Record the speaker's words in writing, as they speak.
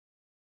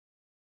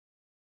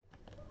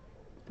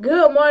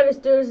Good morning,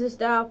 students and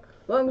staff.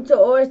 Welcome to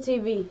Orrs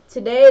TV.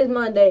 Today is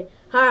Monday.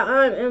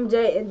 Hi, I'm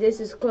MJ, and this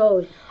is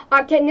Chloe.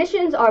 Our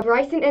technicians are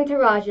Bryson and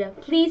Taraja.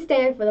 Please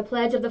stand for the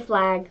pledge of the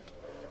flag.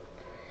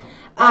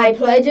 I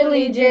pledge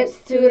allegiance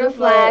to the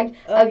flag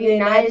of the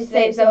United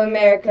States of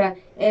America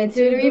and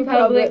to the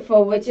republic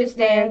for which it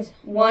stands,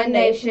 one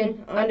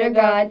nation, under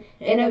God,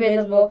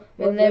 indivisible,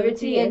 with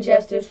liberty and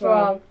justice for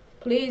all.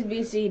 Please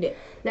be seated.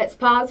 Let's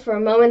pause for a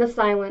moment of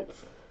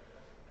silence.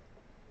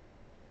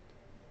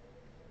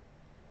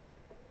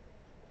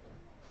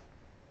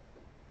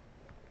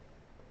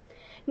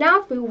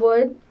 Now, a few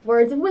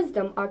words of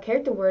wisdom. Our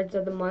character words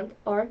of the month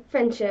are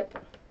friendship.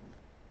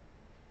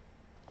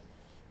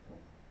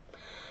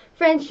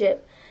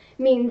 Friendship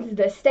means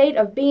the state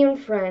of being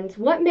friends.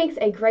 What makes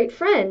a great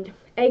friend?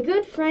 A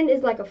good friend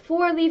is like a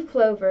four-leaf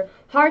clover,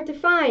 hard to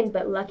find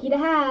but lucky to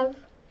have.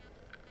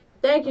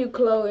 Thank you,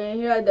 Chloe,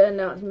 and here are the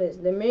announcements.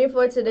 The menu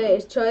for today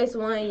is Choice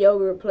 1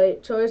 yogurt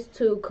plate, Choice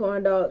 2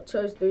 corn dog,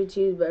 Choice 3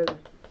 cheeseburger.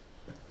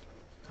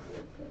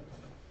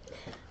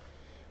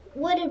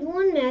 What did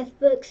one math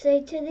book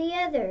say to the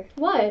other?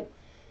 What?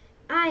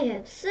 I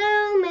have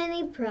so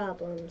many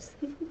problems.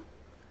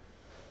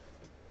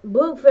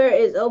 Book fair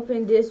is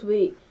open this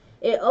week.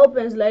 It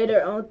opens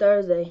later on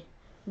Thursday.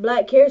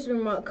 Black History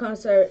Month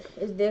concert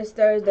is this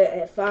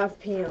Thursday at 5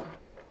 p.m.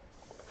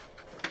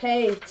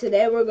 Hey,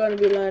 today we're going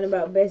to be learning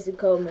about Bessie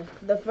Coleman.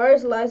 The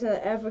first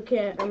licensed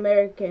African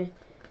American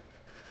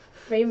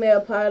female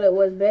pilot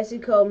was Bessie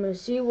Coleman.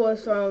 She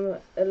was from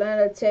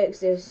Atlanta,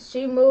 Texas.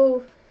 She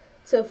moved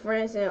to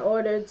France in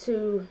order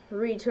to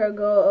reach her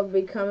goal of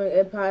becoming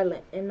a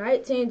pilot. In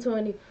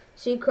 1920,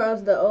 she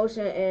crossed the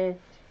ocean, and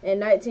in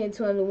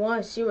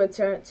 1921, she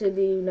returned to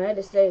the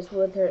United States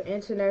with her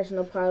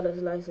international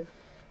pilot's license.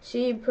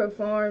 She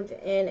performed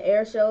in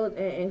air shows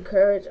and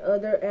encouraged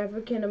other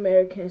African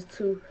Americans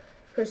to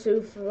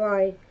pursue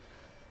flying.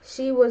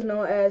 She was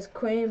known as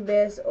Queen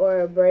Bess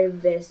or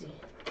Brave Bessie.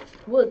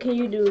 What can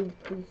you do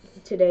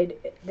today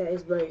that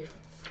is brave?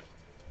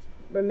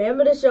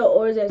 Remember to show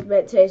Orrs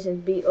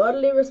expectations. Be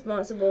orderly,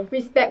 responsible,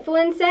 Respectful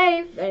and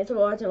safe. Thanks for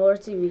watching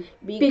Orrs TV.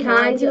 Be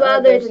kind to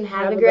others and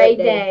have a great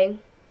day.